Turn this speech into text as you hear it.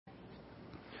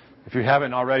If you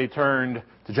haven't already turned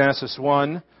to Genesis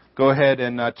 1, go ahead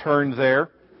and turn there.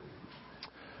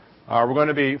 We're going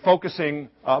to be focusing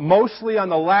mostly on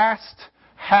the last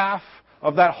half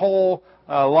of that whole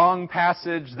long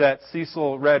passage that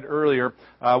Cecil read earlier.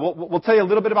 We'll tell you a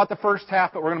little bit about the first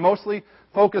half, but we're going to mostly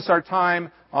focus our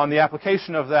time on the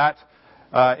application of that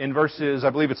in verses,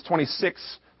 I believe it's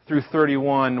 26 through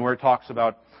 31, where it talks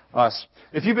about us.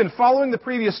 If you've been following the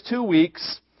previous 2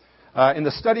 weeks in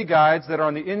the study guides that are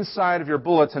on the inside of your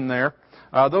bulletin there,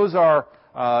 those are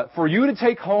for you to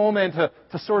take home and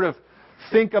to sort of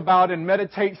think about and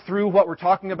meditate through what we're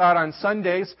talking about on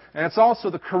Sundays. And it's also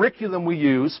the curriculum we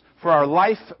use for our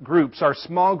life groups, our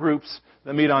small groups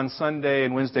that meet on Sunday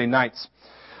and Wednesday nights.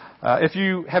 If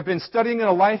you have been studying in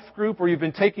a life group or you've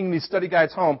been taking these study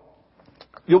guides home,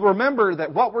 you'll remember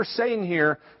that what we're saying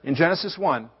here in Genesis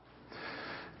 1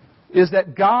 is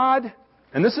that God,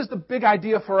 and this is the big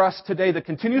idea for us today that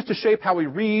continues to shape how we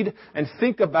read and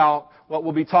think about what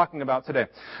we'll be talking about today.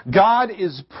 God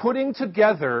is putting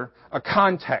together a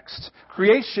context.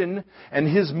 Creation and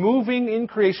His moving in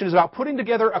creation is about putting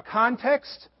together a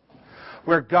context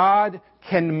where God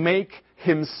can make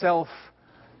Himself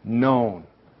known.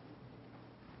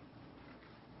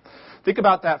 Think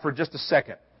about that for just a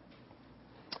second.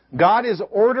 God is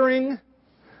ordering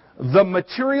the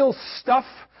material stuff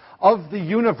of the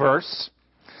universe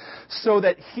so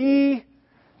that He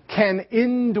can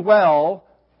indwell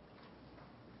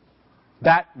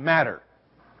that matter.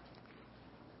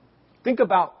 Think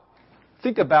about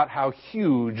how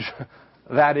huge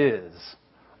that is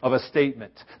of a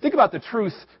statement. Think about the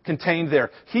truth contained there.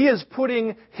 He is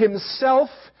putting Himself,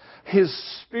 His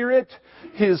Spirit,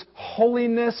 His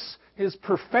holiness, His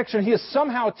perfection. He is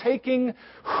somehow taking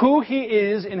who He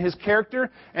is in His character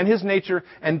and His nature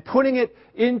and putting it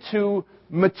into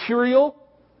material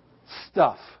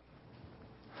stuff.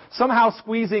 Somehow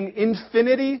squeezing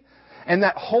infinity and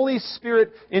that Holy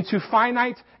Spirit into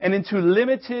finite and into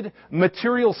limited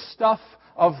material stuff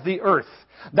of the earth.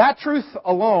 That truth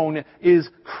alone is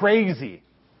crazy.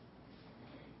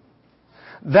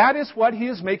 That is what He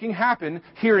is making happen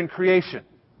here in creation.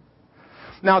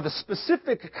 Now, the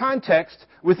specific context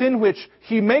within which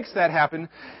He makes that happen,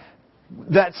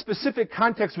 that specific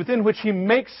context within which He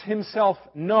makes Himself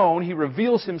known, He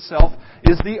reveals Himself,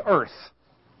 is the earth.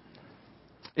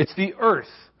 It's the earth.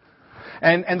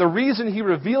 And the reason He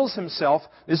reveals Himself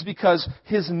is because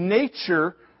His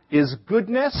nature is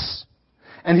goodness,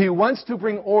 and He wants to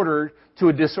bring order to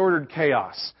a disordered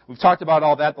chaos. We've talked about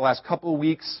all that the last couple of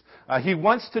weeks. He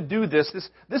wants to do this.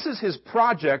 This is His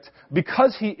project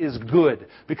because He is good,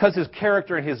 because His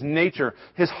character and His nature,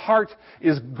 His heart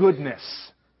is goodness.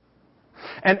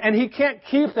 And He can't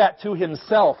keep that to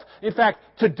Himself. In fact,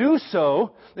 to do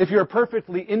so, if you're a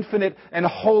perfectly infinite and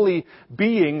holy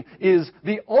being, is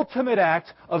the ultimate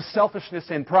act of selfishness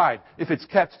and pride, if it's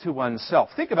kept to oneself.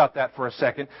 Think about that for a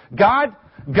second. God,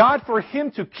 for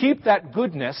Him to keep that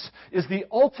goodness is the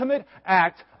ultimate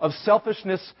act of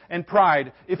selfishness and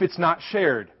pride if it's not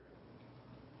shared.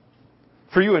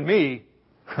 For you and me,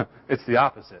 it's the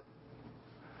opposite.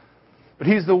 But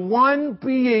He's the one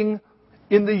being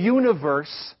in the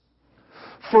universe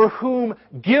for whom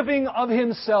giving of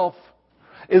Himself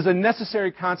is a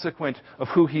necessary consequence of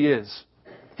who He is.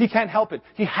 He can't help it.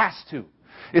 He has to.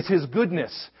 It's His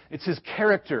goodness. It's His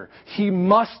character. He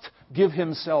must give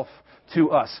Himself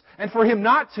to us. And for Him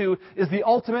not to is the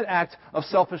ultimate act of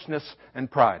selfishness and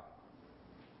pride.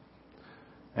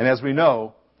 And as we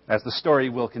know, as the story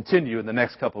will continue in the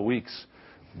next couple of weeks,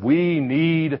 we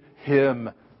need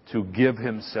Him to give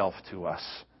Himself to us.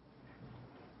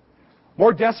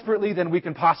 More desperately than we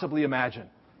can possibly imagine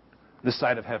this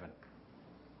side of heaven.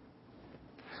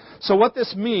 So what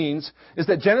this means is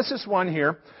that Genesis 1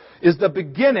 here is the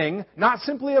beginning, not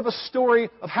simply of a story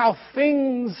of how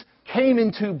things came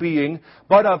into being,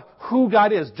 but of who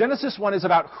God is. Genesis 1 is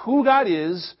about who God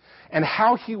is and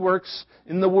how He works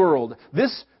in the world.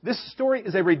 This story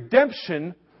is a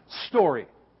redemption story.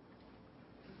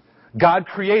 God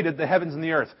created the heavens and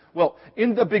the earth. Well,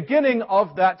 in the beginning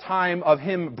of that time of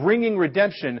Him bringing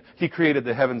redemption, He created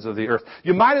the heavens and the earth.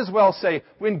 You might as well say,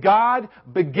 when God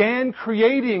began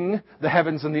creating the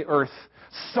heavens and the earth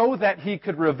so that He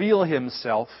could reveal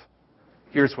Himself,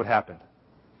 here's what happened.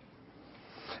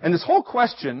 And this whole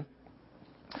question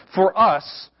for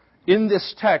us in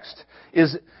this text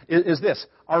is this.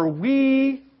 Are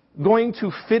we going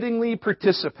to fittingly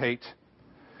participate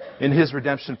in His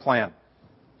redemption plan?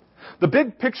 The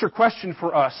big picture question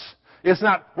for us is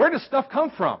not, where does stuff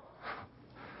come from?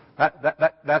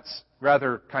 That's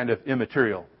rather kind of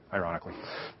immaterial, ironically.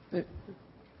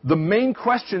 The main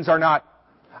questions are not,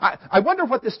 I wonder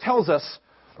what this tells us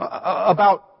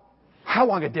about how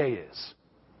long a day is.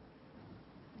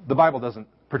 The Bible doesn't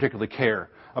particularly care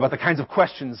about the kinds of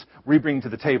questions we bring to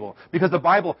the table, because the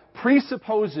Bible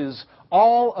presupposes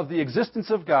all of the existence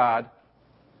of God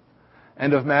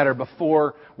and of matter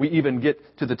before we even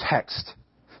get to the text.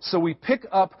 So we pick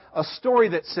up a story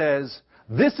that says,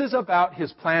 this is about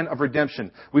His plan of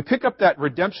redemption. We pick up that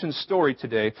redemption story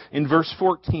today in verse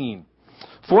 14.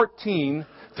 14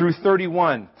 through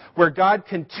 31, where God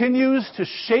continues to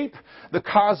shape the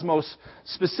cosmos,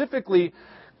 specifically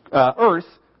earth,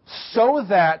 so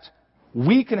that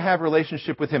we can have a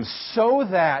relationship with Him, so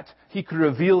that He could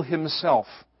reveal Himself.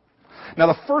 Now,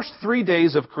 the first 3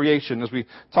 days of creation, as we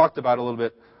talked about a little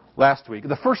bit last week,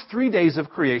 the first 3 days of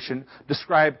creation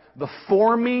describe the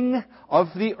forming of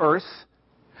the earth,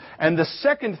 and the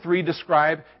second 3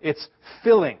 describe its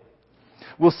filling.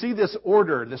 We'll see this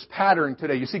order, this pattern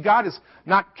today. You see, God is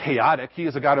not chaotic. He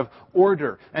is a God of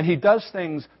order. And He does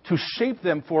things to shape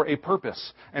them for a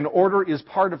purpose. And order is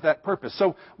part of that purpose.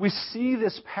 So we see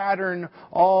this pattern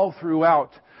all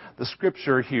throughout the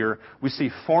Scripture here. We see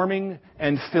forming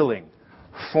and filling.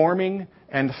 Forming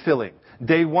and filling.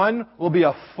 Day 1 will be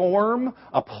a form,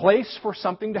 a place for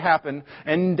something to happen.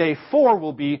 And day 4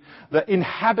 will be the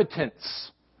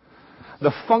inhabitants,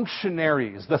 the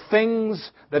functionaries, the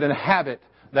things that inhabit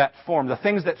that form, the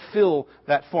things that fill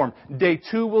that form. Day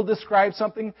 2 will describe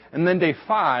something, and then day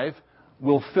 5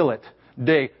 will fill it.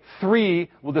 Day 3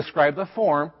 will describe the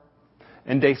form,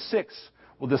 and day 6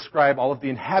 will describe all of the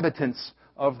inhabitants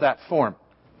of that form.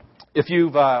 If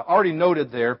you've already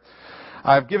noted there,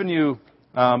 I've given you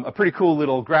a pretty cool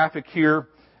little graphic here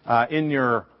in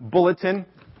your bulletin.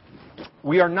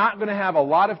 We are not going to have a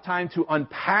lot of time to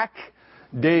unpack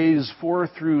days 4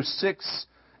 through 6,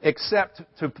 except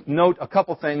to note a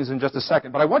couple things in just a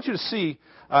second. But I want you to see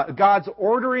God's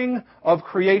ordering of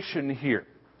creation here.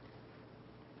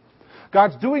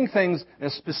 God's doing things in a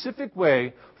specific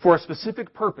way for a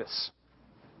specific purpose.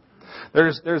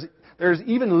 There's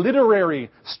even literary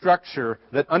structure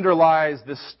that underlies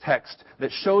this text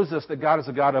that shows us that God is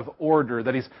a God of order,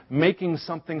 that He's making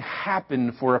something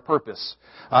happen for a purpose.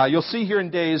 You'll see here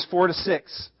in days 4 to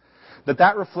 6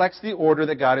 that reflects the order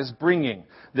that God is bringing,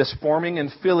 this forming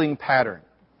and filling pattern.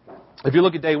 If you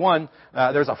look at day 1,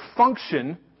 there's a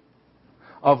function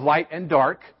of light and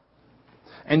dark,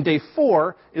 and day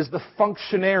 4 is the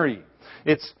functionary.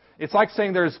 It's like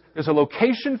saying there's a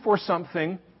location for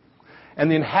something and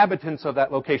the inhabitants of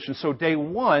that location. So day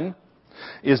 1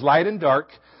 is light and dark,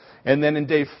 and then in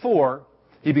day 4,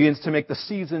 He begins to make the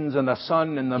seasons and the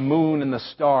sun and the moon and the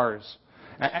stars,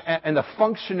 and the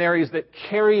functionaries that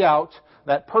carry out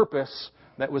that purpose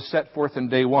that was set forth in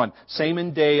day 1. Same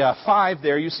in day 5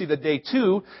 there. You see that day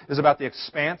 2 is about the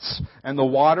expanse and the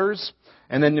waters.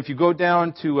 And then if you go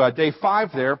down to day 5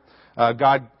 there,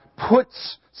 God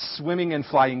puts swimming and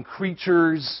flying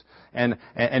creatures and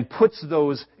puts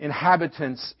those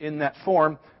inhabitants in that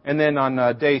form. And then on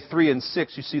day 3 and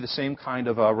 6, you see the same kind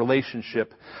of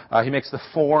relationship. He makes the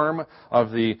form of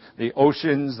the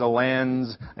oceans, the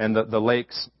lands, and the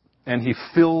lakes, and He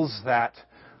fills that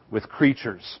with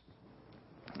creatures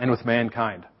and with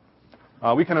mankind.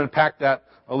 We can unpack that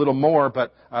a little more,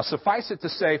 but suffice it to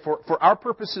say, for our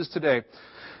purposes today,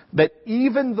 that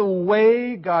even the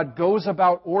way God goes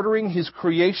about ordering His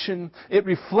creation, it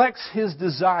reflects His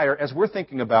desire, as we're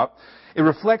thinking about, it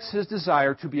reflects His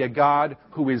desire to be a God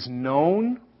who is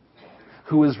known,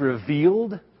 who is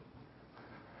revealed,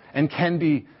 and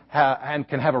can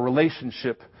have a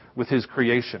relationship with His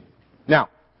creation. Now,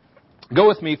 go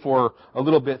with me for a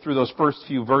little bit through those first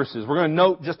few verses. We're going to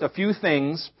note just a few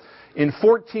things in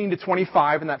 14 to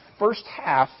 25 in that first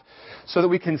half so that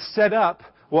we can set up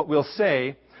what we'll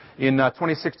say in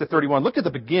 26 to 31. Look at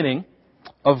the beginning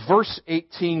of verse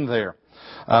 18 there.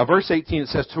 Verse 18, it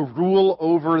says, to rule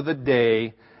over the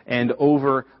day and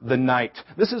over the night.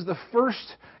 This is the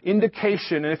first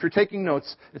indication, and if you're taking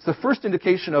notes, it's the first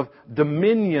indication of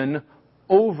dominion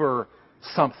over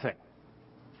something.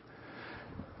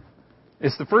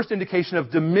 It's the first indication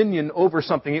of dominion over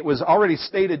something. It was already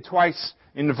stated twice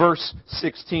in verse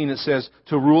 16. It says,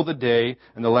 to rule the day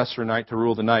and the lesser night to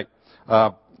rule the night.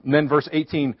 And then verse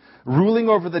 18, ruling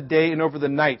over the day and over the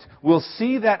night. We'll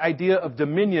see that idea of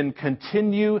dominion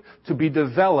continue to be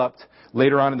developed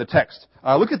later on in the text.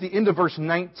 Look at the end of verse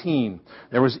 19.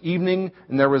 There was evening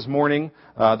and there was morning,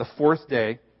 the fourth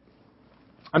day.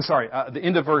 The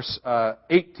end of verse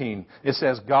 18. It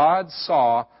says, God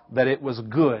saw that it was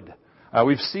good.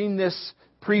 We've seen this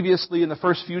previously in the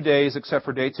first few days, except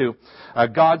for day 2.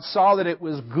 God saw that it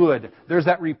was good. There's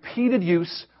that repeated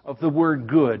use of the word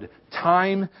good,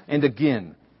 time and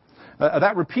again.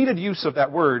 That repeated use of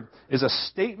that word is a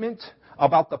statement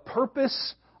about the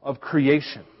purpose of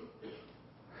creation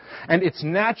and its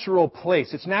natural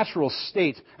place, its natural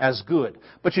state as good.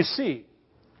 But you see,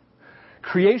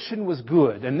 creation was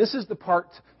good, and this is the part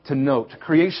to note.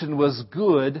 Creation was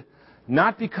good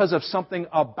not because of something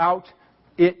about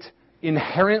it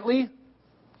inherently,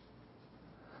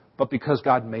 but because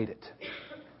God made it.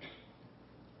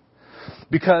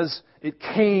 Because it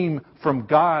came from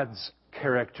God's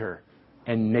character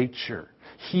and nature.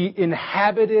 He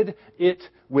inhabited it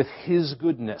with His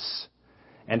goodness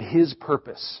and His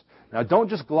purpose. Now, don't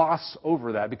just gloss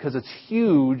over that because it's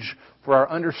huge for our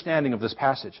understanding of this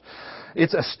passage.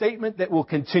 It's a statement that will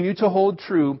continue to hold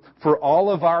true for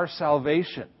all of our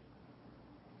salvation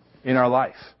in our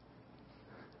life.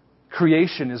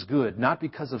 Creation is good, not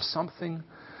because of something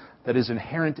that is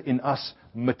inherent in us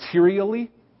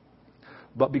materially,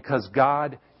 but because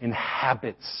God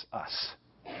inhabits us.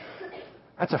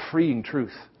 That's a freeing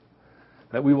truth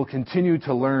that we will continue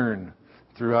to learn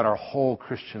throughout our whole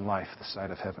Christian life this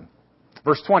side of heaven.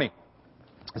 Verse 20,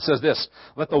 it says this,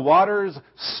 "Let the waters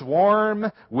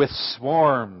swarm with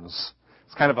swarms."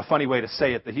 It's kind of a funny way to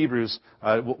say it. The Hebrews,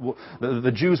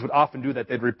 the Jews would often do that.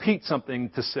 They'd repeat something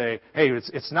to say, hey,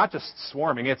 it's not just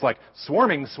swarming, it's like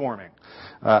swarming.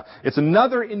 It's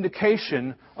another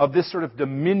indication of this sort of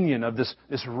dominion, of this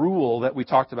rule that we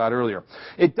talked about earlier.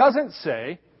 It doesn't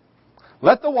say,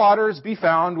 let the waters be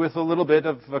found with a little bit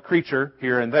of a creature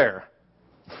here and there.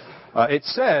 It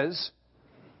says,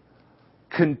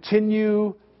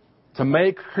 continue to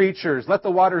make creatures. Let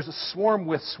the waters swarm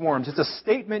with swarms. It's a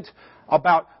statement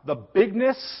about the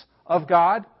bigness of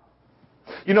God.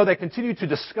 You know, they continue to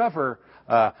discover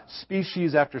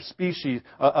species after species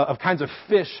of kinds of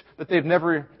fish that they've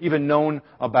never even known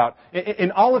about.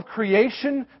 In all of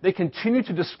creation, they continue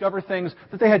to discover things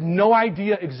that they had no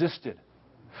idea existed.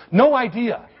 No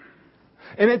idea.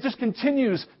 And it just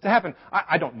continues to happen.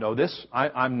 I don't know this.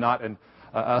 I'm not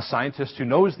a scientist who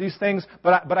knows these things,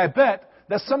 but I bet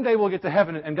that someday we'll get to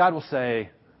heaven and God will say,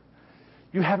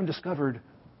 you haven't discovered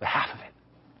the half of it.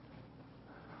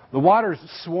 The waters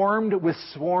swarmed with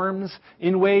swarms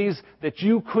in ways that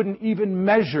you couldn't even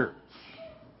measure.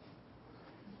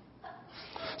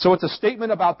 So it's a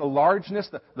statement about the largeness,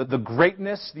 the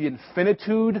greatness, the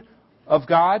infinitude of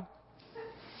God.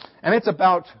 And it's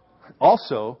about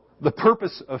also the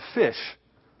purpose of fish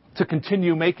to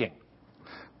continue making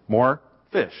more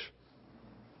fish.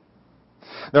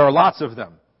 There are lots of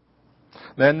them.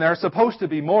 Then there are supposed to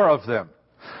be more of them.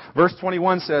 Verse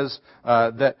 21 says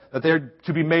that they're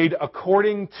to be made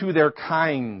according to their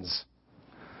kinds.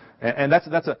 And that's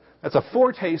a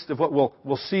foretaste of what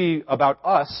we'll see about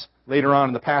us later on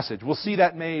in the passage. We'll see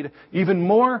that made even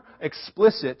more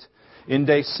explicit in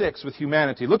day 6 with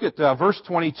humanity. Look at verse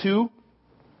 22.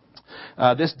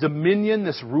 This dominion,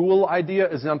 this rule idea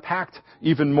is unpacked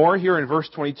even more here in verse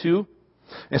 22.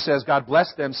 It says, God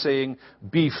blessed them, saying,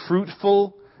 be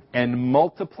fruitful and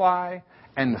multiply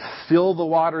and fill the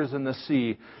waters in the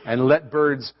sea and let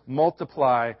birds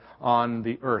multiply on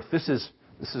the earth. This is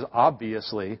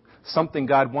obviously something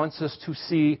God wants us to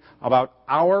see about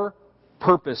our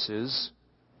purposes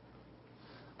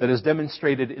that is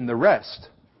demonstrated in the rest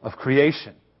of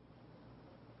creation.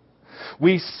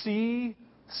 We see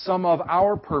some of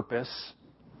our purpose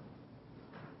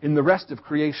in the rest of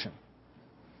creation.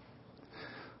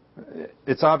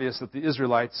 It's obvious that the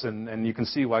Israelites, and you can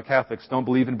see why Catholics don't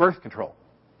believe in birth control.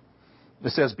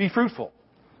 It says, be fruitful,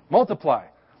 multiply,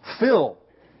 fill,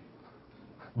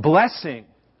 blessing,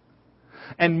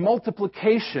 and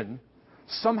multiplication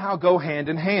somehow go hand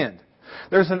in hand.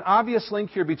 There's an obvious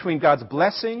link here between God's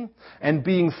blessing and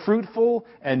being fruitful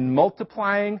and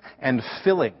multiplying and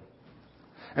filling.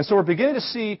 And so we're beginning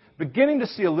to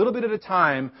see a little bit at a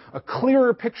time a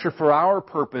clearer picture for our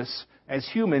purpose as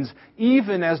humans,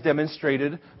 even as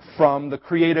demonstrated from the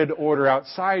created order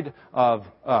outside of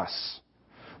us.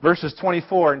 Verses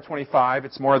 24 and 25,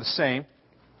 it's more of the same.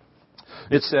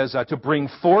 It says, to bring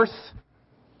forth,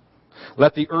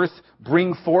 let the earth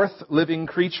bring forth living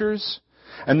creatures.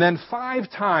 And then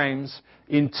 5 times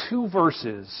in 2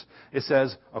 verses, it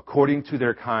says, according to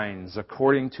their kinds,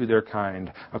 according to their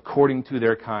kind, according to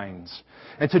their kinds.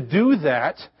 And to do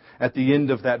that, at the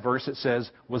end of that verse, it says,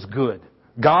 was good.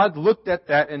 God looked at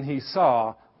that and He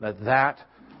saw that that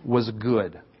was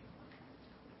good.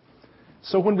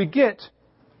 So when we get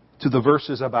to the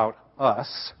verses about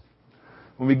us,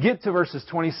 when we get to verses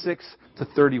 26 to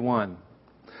 31,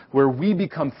 where we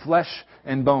become flesh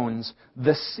and bones,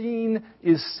 the scene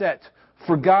is set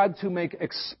for God to make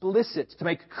explicit, to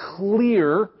make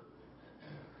clear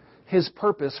His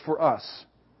purpose for us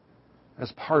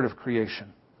as part of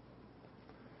creation.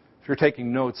 If you're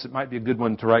taking notes, it might be a good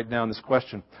one to write down this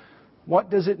question. What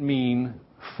does it mean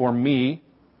for me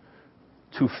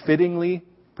to fittingly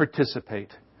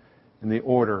participate in the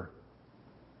order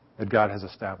that God has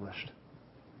established?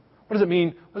 What does it mean?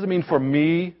 What does it mean for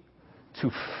me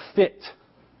to fit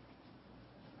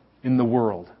in the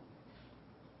world?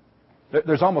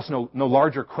 There's almost no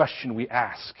larger question we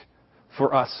ask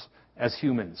for us as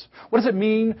humans. What does it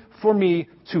mean for me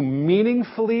to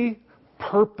meaningfully,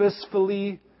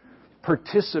 purposefully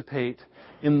participate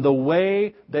in the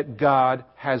way that God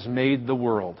has made the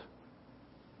world?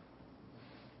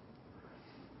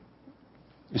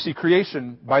 You see,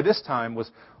 creation by this time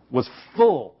was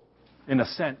full, in a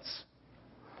sense.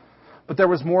 But there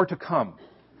was more to come.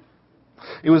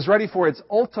 It was ready for its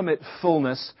ultimate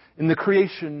fullness in the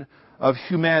creation of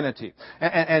humanity.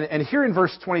 And here in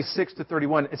verse 26 to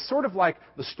 31, it's sort of like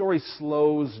the story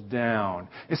slows down.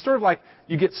 It's sort of like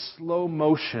you get slow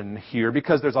motion here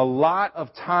because there's a lot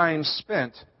of time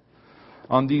spent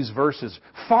on these verses.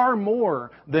 Far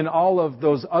more than all of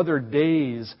those other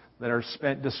days that are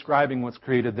spent describing what's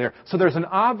created there. So there's an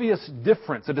obvious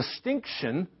difference, a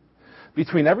distinction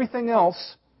between everything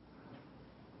else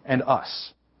and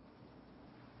us.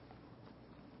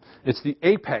 It's the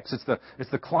apex,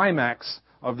 it's the climax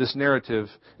of this narrative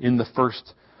in the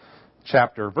first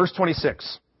chapter. Verse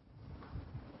 26.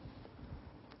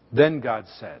 Then God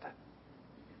said,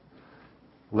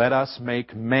 "Let us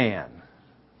make man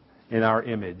in our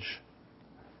image,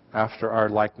 after our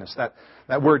likeness."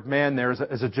 That word man there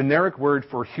is a generic word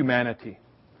for humanity.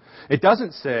 It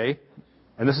doesn't say,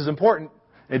 and this is important,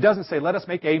 it doesn't say, "Let us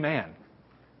make a man."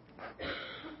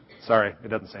 Sorry, it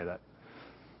doesn't say that.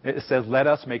 It says, "Let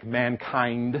us make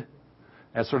mankind,"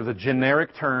 as sort of the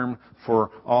generic term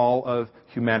for all of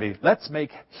humanity. Let's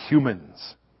make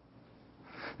humans.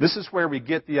 This is where we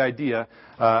get the idea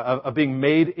of being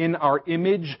made in our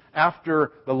image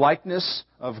after the likeness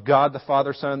of God, the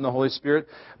Father, Son, and the Holy Spirit.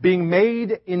 Being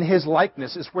made in His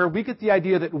likeness is where we get the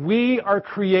idea that we are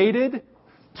created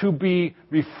to be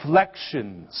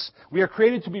reflections. We are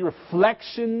created to be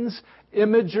reflections,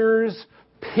 imagers,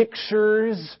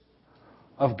 pictures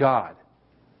of God.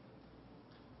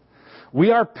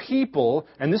 We are people,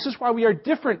 and this is why we are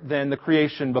different than the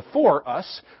creation before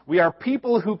us. We are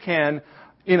people who can,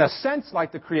 in a sense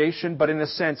like the creation, but in a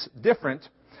sense different,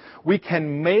 we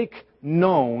can make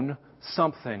known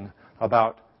something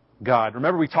about God.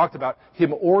 Remember we talked about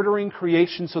Him ordering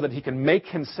creation so that He can make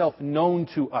Himself known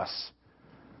to us.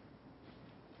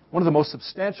 One of the most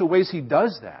substantial ways He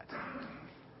does that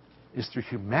is through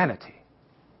humanity.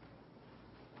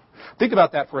 Think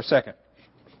about that for a second.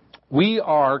 We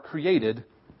are created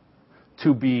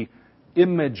to be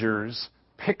imagers,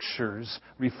 pictures,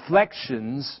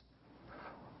 reflections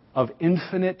of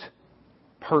infinite,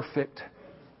 perfect,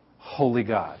 holy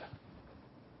God.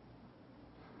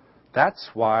 That's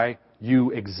why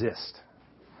you exist.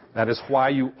 That is why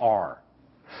you are.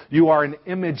 You are an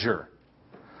imager,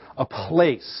 a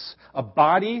place, a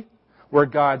body where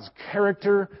God's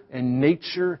character and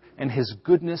nature and His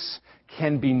goodness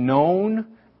can be known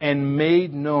and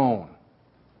made known.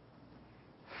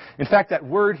 In fact, that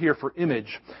word here for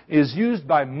image is used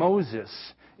by Moses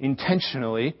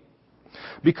intentionally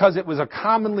because it was a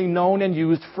commonly known and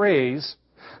used phrase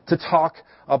to talk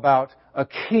about a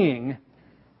king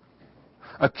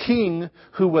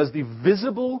who was the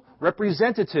visible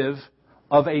representative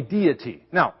of a deity.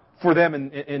 Now, for them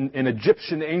in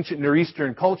Egyptian, ancient Near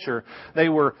Eastern culture, they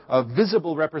were a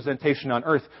visible representation on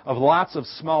earth of lots of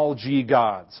small g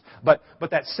gods. But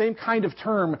that same kind of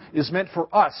term is meant for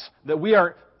us, that we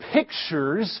are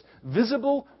pictures,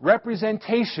 visible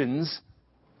representations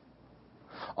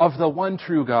of the one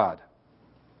true God.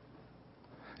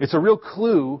 It's a real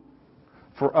clue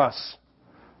for us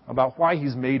about why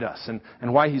He's made us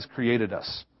and why He's created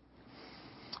us.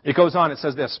 It goes on, it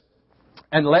says this,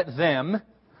 "And let them,"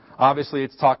 obviously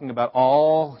it's talking about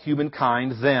all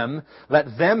humankind, them,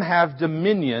 "let them have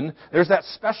dominion." There's that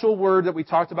special word that we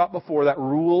talked about before, that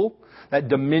rule, that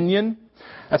dominion.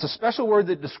 That's a special word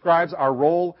that describes our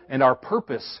role and our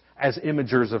purpose as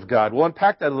imagers of God. We'll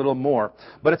unpack that a little more.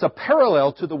 But it's a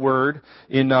parallel to the word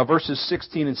in verses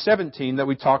 16 and 17 that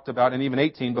we talked about, and even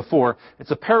 18 before. It's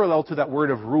a parallel to that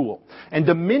word of rule. And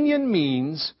dominion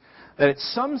means that it's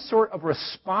some sort of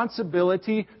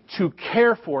responsibility to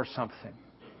care for something.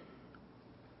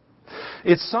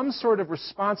 It's some sort of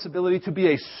responsibility to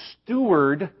be a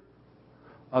steward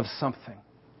of something.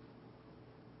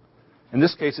 In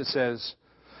this case it says,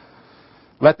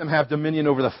 "Let them have dominion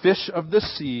over the fish of the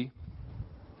sea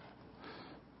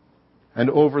and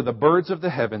over the birds of the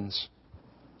heavens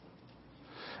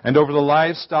and over the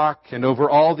livestock, and over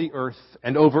all the earth,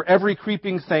 and over every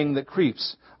creeping thing that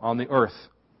creeps on the earth.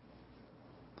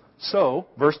 So,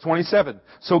 verse 27,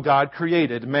 so God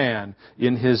created man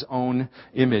in His own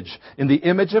image. In the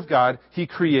image of God, He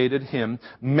created him.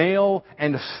 Male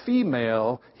and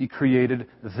female, He created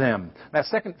them. That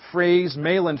second phrase,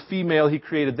 male and female, He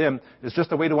created them, is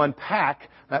just a way to unpack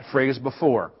that phrase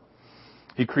before.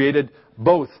 He created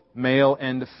both male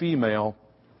and female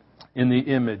in the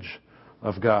image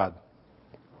of God.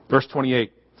 Verse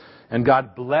 28, and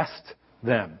God blessed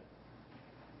them.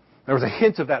 There was a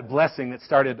hint of that blessing that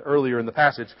started earlier in the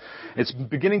passage. It's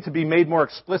beginning to be made more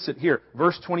explicit here.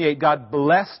 Verse 28, God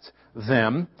blessed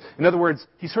them. In other words,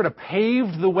 He sort of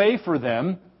paved the way for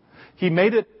them. He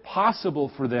made it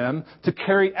possible for them to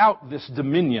carry out this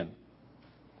dominion.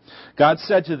 God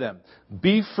said to them,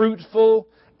 be fruitful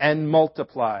and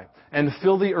multiply, and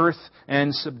fill the earth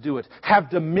and subdue it. Have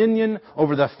dominion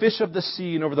over the fish of the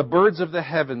sea, and over the birds of the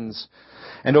heavens,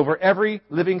 and over every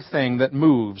living thing that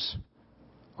moves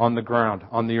on the ground,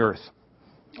 on the earth.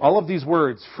 All of these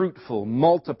words, fruitful,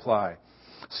 multiply,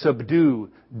 subdue,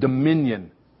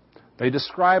 dominion, they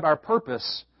describe our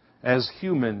purpose as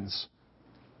humans.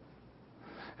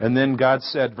 And then God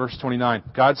said, verse 29,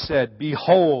 God said,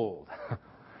 behold.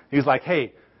 He's like,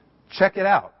 hey, check it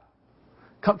out.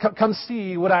 Come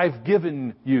see what I've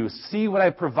given you. See what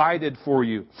I've provided for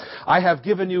you. I have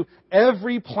given you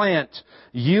every plant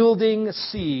yielding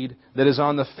seed that is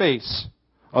on the face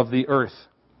of the earth,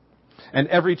 and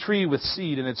every tree with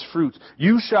seed in its fruit.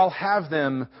 You shall have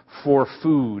them for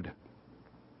food.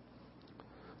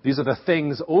 These are the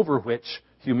things over which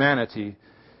humanity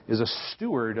is a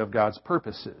steward of God's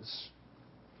purposes.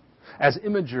 As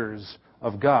imagers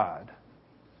of God,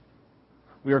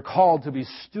 we are called to be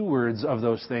stewards of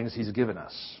those things He's given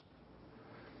us.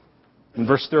 In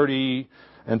verse 30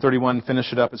 and 31,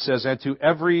 finish it up. It says, and to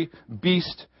every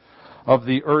beast of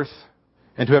the earth,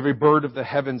 and to every bird of the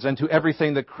heavens, and to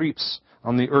everything that creeps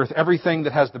on the earth, everything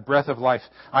that has the breath of life,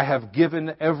 I have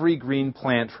given every green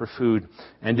plant for food.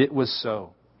 And it was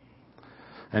so.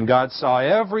 And God saw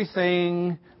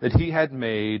everything that He had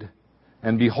made,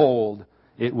 and behold,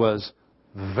 it was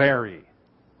very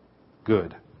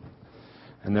good.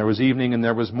 And there was evening and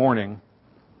there was morning,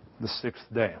 the sixth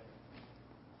day.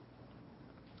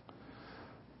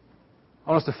 I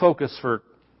want us to focus for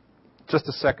just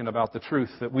a second about the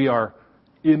truth that we are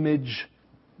image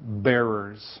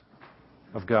bearers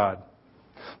of God.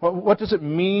 What does it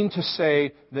mean to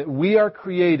say that we are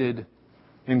created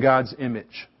in God's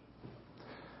image?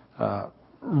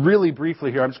 Really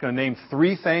briefly here, I'm just going to name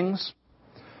three things.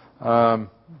 If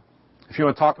you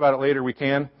want to talk about it later, we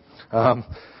can.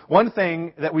 One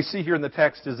thing that we see here in the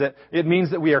text is that it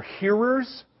means that we are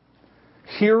hearers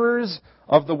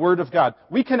of the Word of God.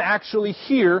 We can actually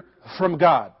hear from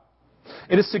God.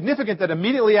 It is significant that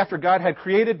immediately after God had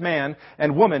created man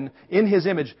and woman in His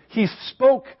image, He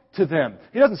spoke to them.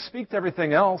 He doesn't speak to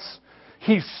everything else.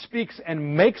 He speaks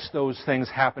and makes those things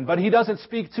happen, but He doesn't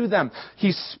speak to them.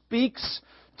 He speaks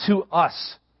to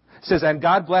us. It says, and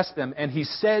God blessed them, and He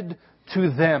said to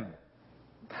them.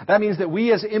 That means that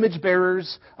we as image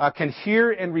bearers can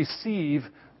hear and receive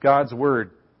God's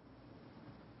Word.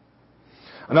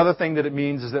 Another thing that it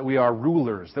means is that we are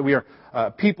rulers, that we are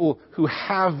people who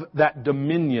have that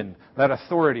dominion, that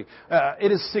authority.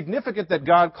 It is significant that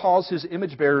God calls His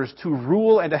image bearers to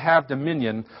rule and to have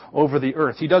dominion over the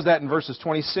earth. He does that in verses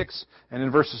 26 and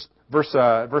in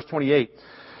verse 28.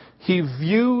 He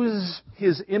views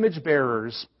His image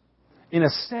bearers, in a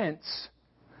sense,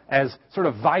 as sort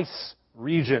of vice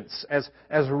regents,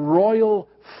 as royal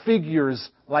figures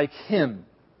like Him.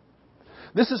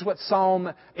 This is what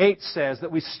Psalm 8 says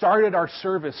that we started our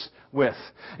service with.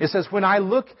 It says, when I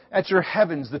look at your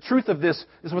heavens, the truth of this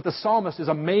is what the psalmist is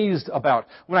amazed about.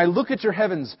 When I look at your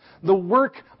heavens, the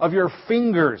work of your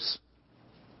fingers,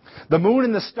 the moon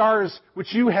and the stars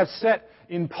which you have set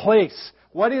in place.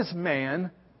 What is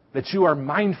man that you are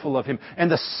mindful of him,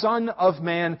 and the Son of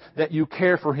Man that you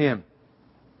care for him?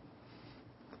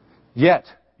 Yet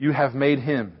you have made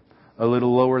him a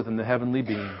little lower than the heavenly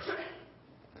beings,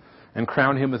 and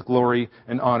crown him with glory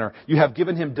and honor. You have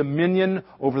given him dominion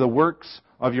over the works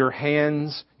of your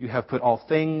hands. You have put all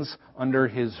things under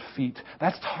his feet.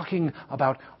 That's talking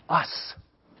about us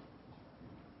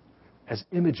as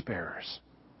image bearers,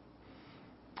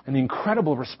 and the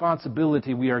incredible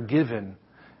responsibility we are given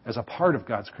as a part of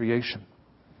God's creation.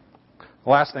 The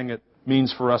last thing it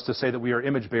means for us to say that we are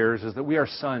image bearers is that we are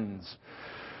sons.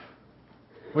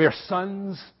 We are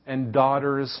sons and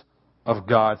daughters of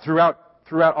God. Throughout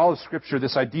throughout all of Scripture,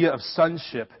 this idea of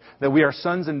sonship, that we are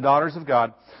sons and daughters of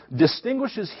God,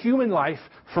 distinguishes human life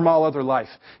from all other life.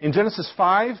 In Genesis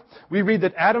 5, we read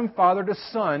that Adam fathered a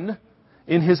son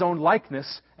in his own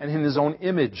likeness and in his own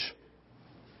image.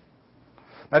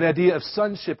 That idea of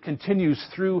sonship continues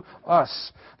through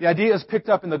us. The idea is picked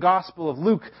up in the Gospel of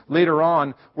Luke later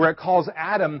on, where it calls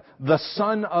Adam the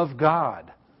Son of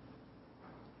God.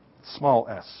 Small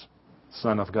s,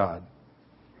 Son of God.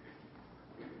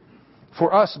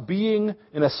 For us, being,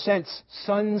 in a sense,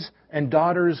 sons and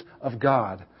daughters of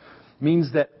God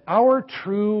means that our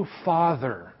true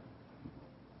Father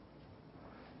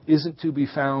isn't to be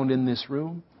found in this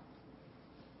room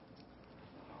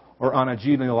or on a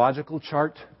genealogical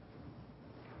chart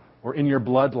or in your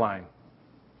bloodline,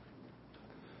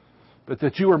 but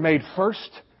that you are made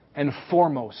first and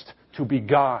foremost to be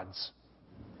God's.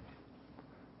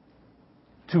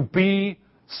 To be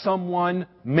someone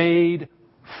made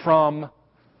from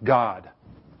God,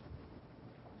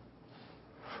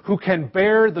 who can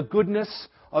bear the goodness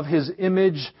of His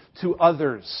image to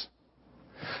others.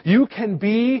 You can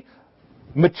be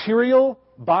material,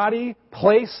 body,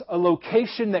 place, a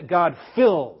location that God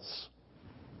fills.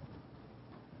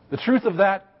 The truth of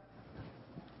that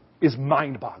is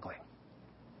mind-boggling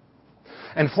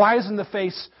and flies in the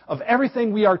face of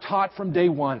everything we are taught from day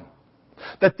one.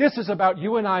 That this is about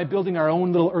you and I building our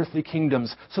own little earthly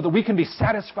kingdoms so that we can be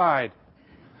satisfied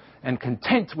and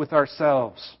content with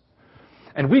ourselves.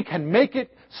 And we can make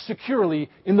it securely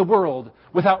in the world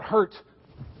without hurt.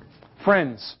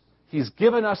 Friends, He's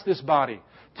given us this body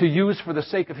to use for the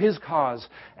sake of His cause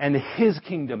and His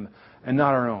kingdom and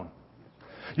not our own.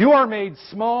 You are made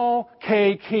small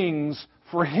k kings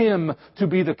for Him to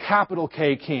be the capital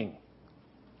K king.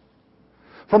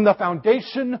 From the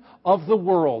foundation of the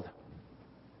world,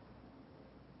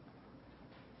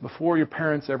 before your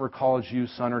parents ever called you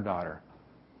son or daughter,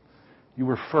 you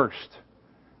were first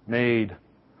made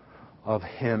of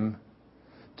Him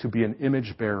to be an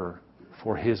image bearer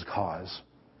for His cause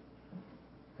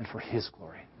and for His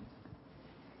glory.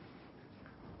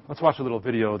 Let's watch a little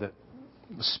video that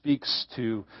speaks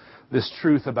to this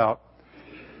truth about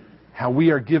how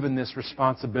we are given this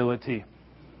responsibility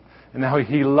and how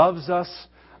He loves us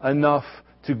enough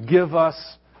to give us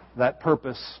that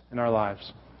purpose in our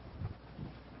lives.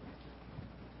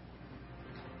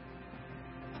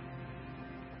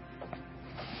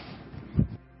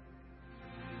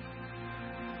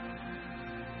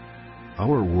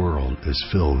 Our world is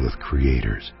filled with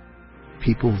creators,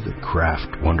 people that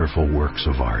craft wonderful works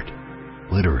of art,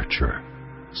 literature,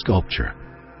 sculpture,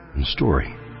 and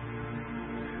story.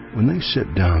 When they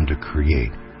sit down to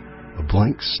create, a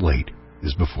blank slate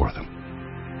is before them.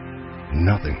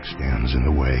 Nothing stands in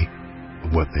the way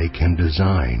of what they can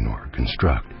design or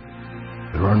construct.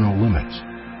 There are no limits.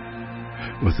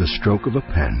 With the stroke of a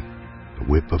pen, the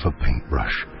whip of a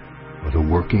paintbrush, or the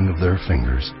working of their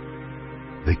fingers,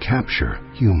 they capture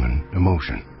human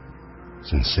emotion,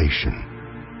 sensation,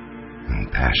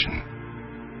 and passion.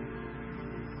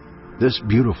 This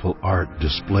beautiful art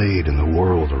displayed in the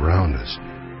world around us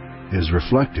is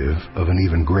reflective of an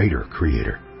even greater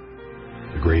creator,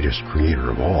 the greatest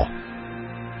creator of all,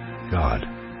 God.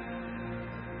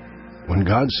 When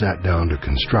God sat down to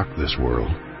construct this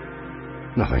world,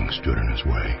 nothing stood in His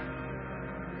way.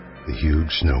 The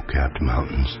huge snow-capped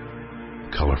mountains,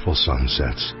 colorful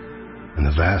sunsets, and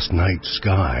the vast night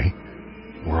sky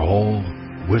were all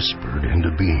whispered into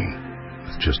being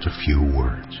with just a few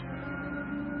words.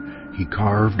 He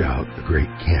carved out the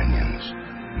great canyons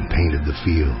and painted the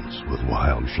fields with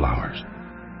wild flowers.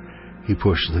 He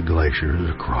pushed the glaciers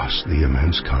across the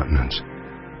immense continents,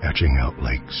 etching out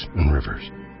lakes and rivers.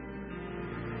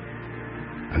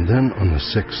 And then on the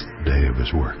sixth day of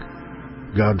His work,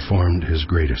 God formed His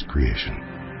greatest creation,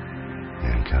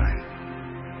 mankind.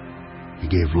 He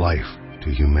gave life to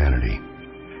humanity,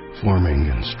 forming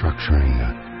and structuring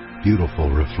a beautiful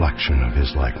reflection of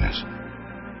His likeness.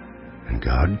 And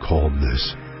God called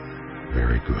this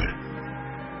very good.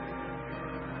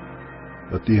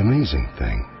 But the amazing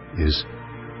thing is,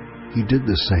 He did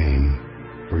the same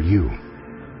for you.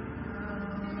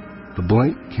 The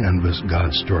blank canvas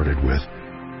God started with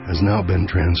has now been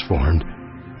transformed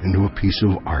into a piece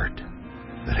of art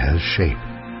that has shape,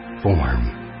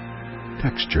 form,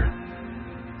 texture,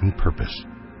 and purpose.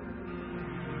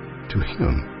 To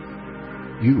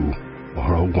Him, you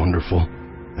are a wonderful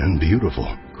and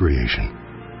beautiful creation,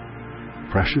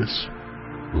 precious,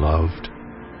 loved,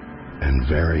 and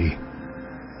very,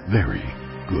 very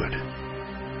good.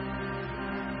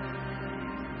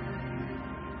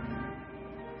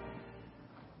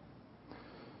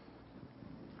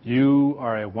 You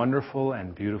are a wonderful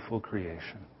and beautiful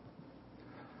creation.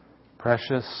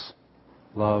 Precious,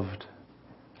 loved,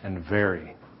 and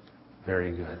very,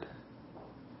 very good.